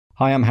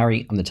Hi, I'm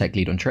Harry, I'm the tech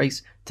lead on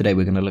Trace. Today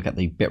we're going to look at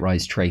the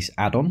Bitrise Trace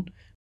add-on.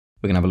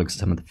 We're going to have a look at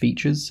some of the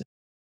features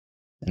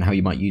and how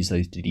you might use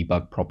those to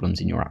debug problems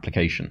in your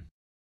application.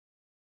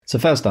 So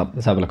first up,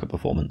 let's have a look at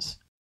performance.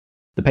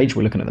 The page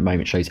we're looking at the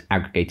moment shows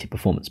aggregated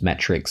performance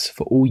metrics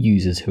for all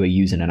users who are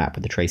using an app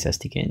with the Trace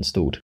SDK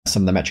installed.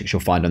 Some of the metrics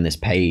you'll find on this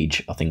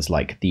page are things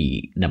like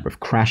the number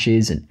of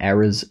crashes and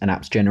errors an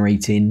app's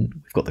generating.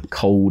 We've got the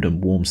cold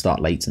and warm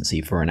start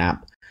latency for an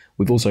app.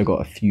 We've also got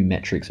a few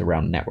metrics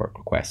around network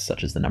requests,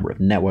 such as the number of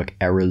network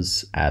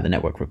errors, the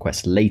network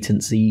request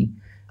latency,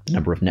 the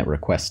number of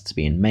network requests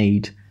being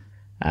made.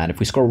 And if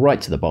we scroll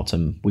right to the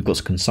bottom, we've got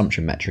some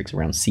consumption metrics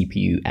around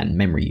CPU and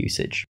memory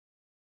usage.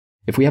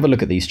 If we have a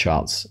look at these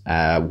charts,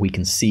 we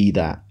can see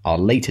that our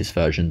latest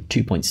version,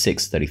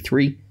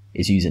 2.633,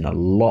 is using a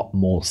lot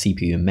more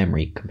CPU and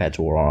memory compared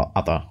to all our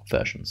other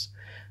versions.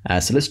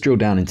 So let's drill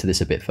down into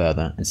this a bit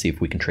further and see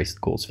if we can trace the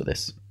cause for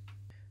this.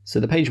 So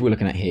the page we're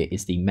looking at here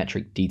is the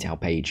metric detail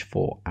page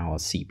for our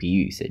CPU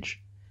usage.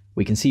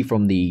 We can see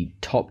from the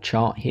top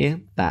chart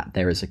here that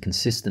there is a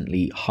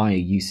consistently higher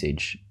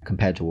usage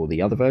compared to all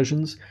the other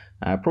versions,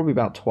 probably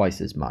about twice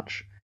as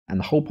much. And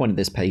the whole point of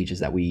this page is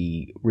that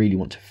we really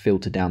want to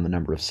filter down the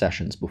number of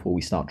sessions before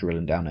we start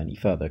drilling down any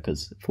further,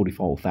 because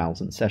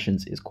 44,000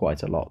 sessions is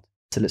quite a lot.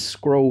 So let's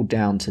scroll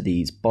down to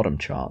these bottom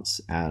charts,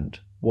 and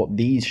what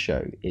these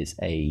show is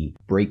a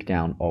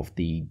breakdown of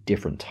the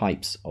different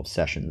types of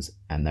sessions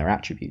and their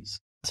attributes.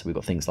 So we've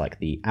got things like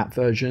the app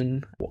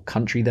version, what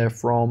country they're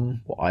from,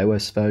 what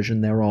iOS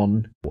version they're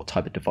on, what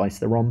type of device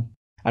they're on.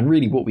 And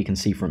really what we can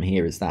see from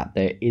here is that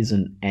there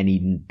isn't any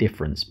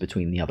difference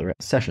between the other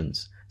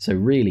sessions. So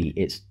really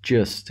it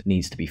just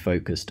needs to be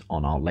focused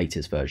on our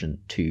latest version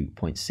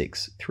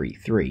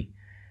 2.633.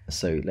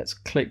 So let's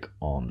click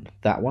on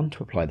that one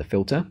to apply the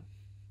filter,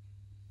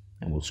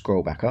 and we'll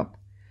scroll back up.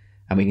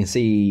 And we can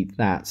see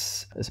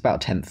it's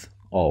about a tenth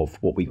of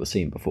what we were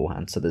seeing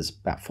beforehand. So there's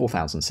about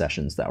 4,000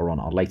 sessions that are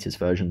on our latest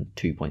version,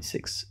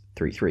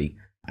 2.633.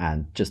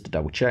 And just to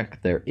double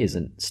check, there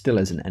still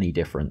isn't any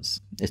difference.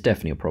 It's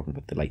definitely a problem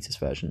with the latest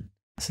version.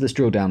 So let's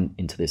drill down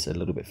into this a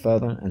little bit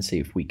further and see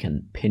if we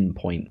can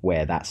pinpoint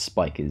where that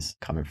spike is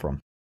coming from.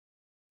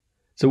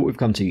 So what we've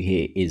come to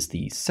here is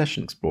the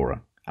Session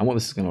Explorer. And what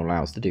this is going to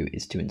allow us to do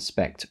is to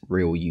inspect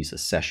real user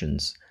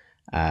sessions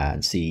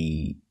and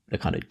see the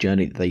kind of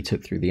journey that they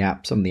took through the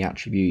app, some of the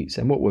attributes,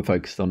 and what we're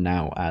focused on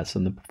now as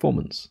some of the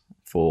performance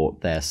for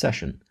their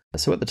session.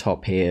 So at the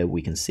top here,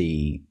 we can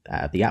see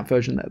the app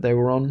version that they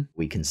were on.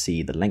 We can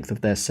see the length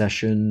of their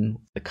session,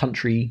 the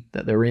country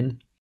that they're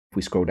in. If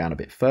we scroll down a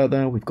bit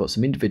further, we've got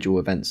some individual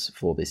events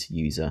for this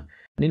user.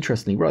 And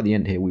interestingly, right at the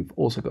end here, we've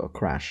also got a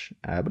crash,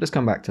 but let's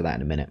come back to that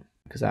in a minute,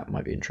 because that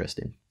might be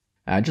interesting.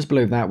 Just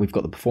below that, we've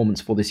got the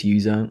performance for this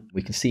user.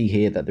 We can see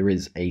here that there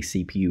is a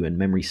CPU and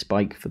memory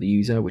spike for the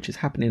user, which is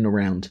happening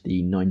around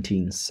the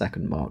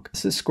 19-second mark.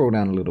 So let's scroll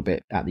down a little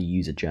bit at the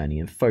user journey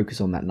and focus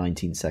on that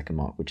 19-second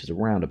mark, which is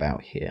around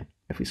about here.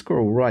 If we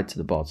scroll right to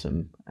the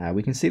bottom,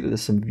 we can see that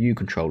there's some view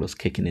controllers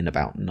kicking in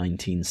about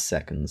 19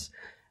 seconds.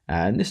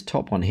 And this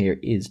top one here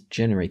is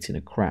generating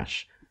a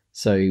crash.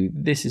 So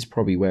this is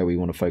probably where we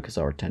want to focus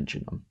our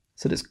attention on.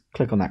 So let's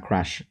click on that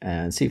crash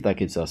and see if that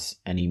gives us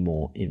any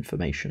more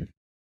information.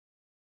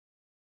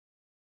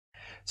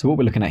 So what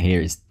we're looking at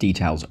here is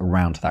details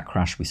around that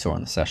crash we saw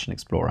in the Session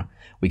Explorer.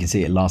 We can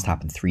see it last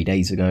happened 3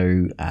 days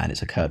ago, and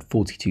it's occurred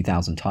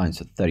 42,000 times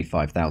for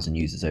 35,000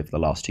 users over the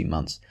last 2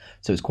 months.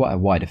 So it's quite a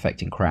wide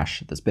affecting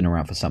crash that's been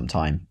around for some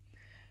time.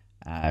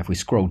 If we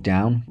scroll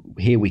down,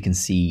 here we can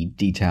see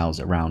details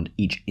around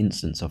each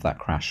instance of that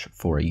crash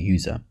for a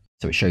user.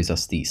 So it shows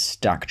us the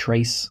stack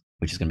trace,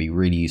 which is going to be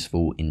really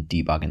useful in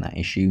debugging that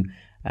issue.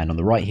 And on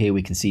the right here,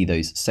 we can see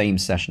those same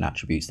session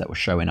attributes that were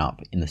showing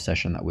up in the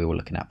session that we were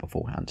looking at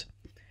beforehand.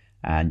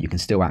 And you can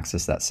still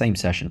access that same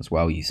session as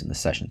well using the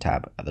session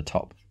tab at the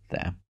top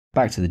there.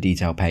 Back to the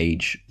detail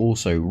page,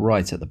 also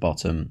right at the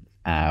bottom,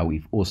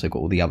 we've also got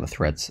all the other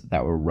threads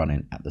that were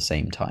running at the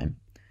same time.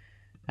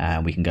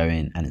 And we can go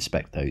in and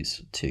inspect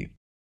those too.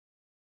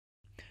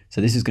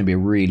 So this is going to be a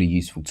really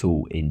useful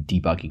tool in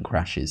debugging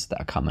crashes that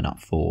are coming up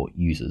for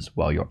users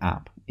while your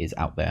app is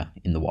out there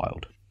in the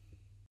wild.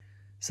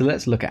 So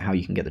let's look at how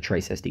you can get the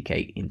Trace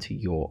SDK into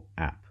your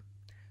app.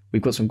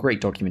 We've got some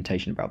great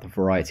documentation about the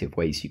variety of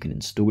ways you can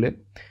install it.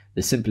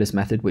 The simplest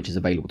method, which is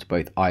available to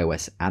both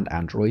iOS and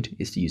Android,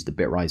 is to use the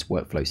Bitrise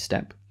workflow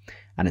step.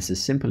 And it's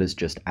as simple as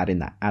just adding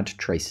that Add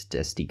Trace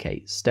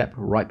SDK step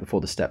right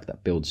before the step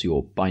that builds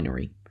your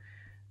binary.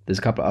 There's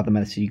a couple of other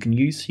methods you can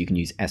use. You can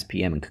use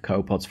SPM and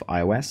CocoaPods for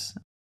iOS,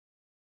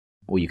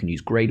 or you can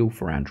use Gradle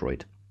for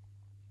Android.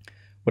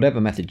 Whatever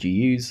method you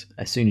use,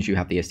 as soon as you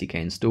have the SDK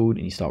installed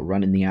and you start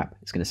running the app,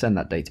 it's going to send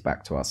that data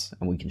back to us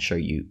and we can show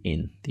you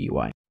in the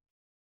UI.